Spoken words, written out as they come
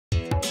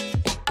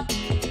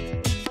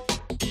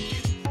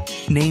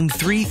Name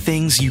 3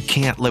 things you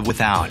can't live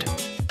without.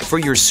 For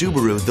your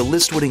Subaru, the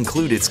list would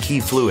include its key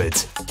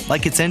fluids,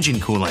 like its engine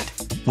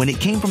coolant. When it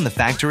came from the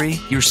factory,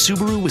 your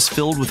Subaru was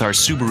filled with our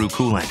Subaru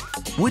coolant,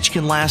 which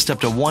can last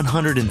up to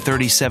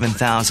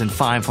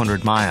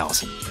 137,500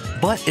 miles.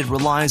 But it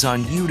relies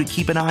on you to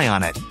keep an eye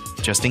on it,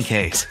 just in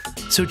case.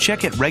 So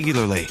check it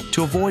regularly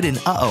to avoid an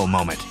uh-oh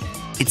moment.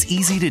 It's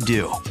easy to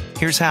do.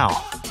 Here's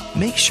how.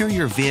 Make sure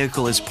your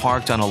vehicle is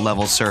parked on a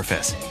level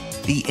surface.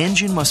 The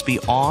engine must be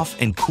off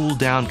and cooled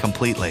down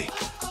completely.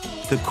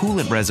 The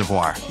coolant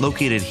reservoir,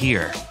 located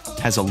here,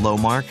 has a low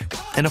mark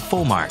and a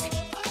full mark.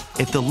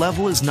 If the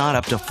level is not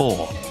up to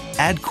full,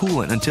 add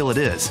coolant until it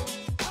is.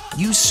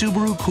 Use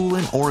Subaru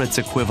coolant or its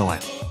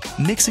equivalent.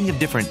 Mixing of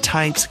different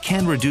types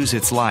can reduce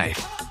its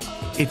life.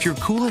 If your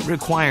coolant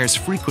requires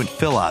frequent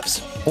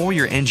fill-ups or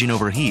your engine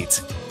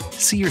overheats,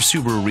 see your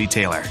Subaru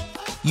retailer.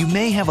 You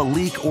may have a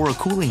leak or a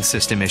cooling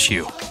system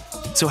issue,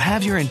 so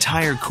have your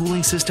entire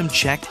cooling system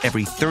checked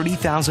every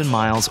 30,000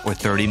 miles or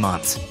 30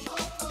 months.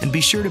 And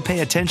be sure to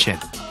pay attention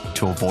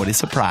to avoid a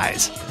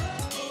surprise.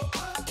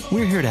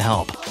 We're here to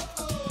help.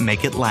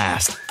 Make it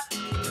last.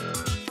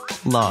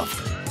 Love.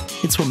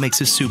 It's what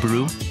makes a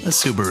Subaru a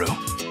Subaru.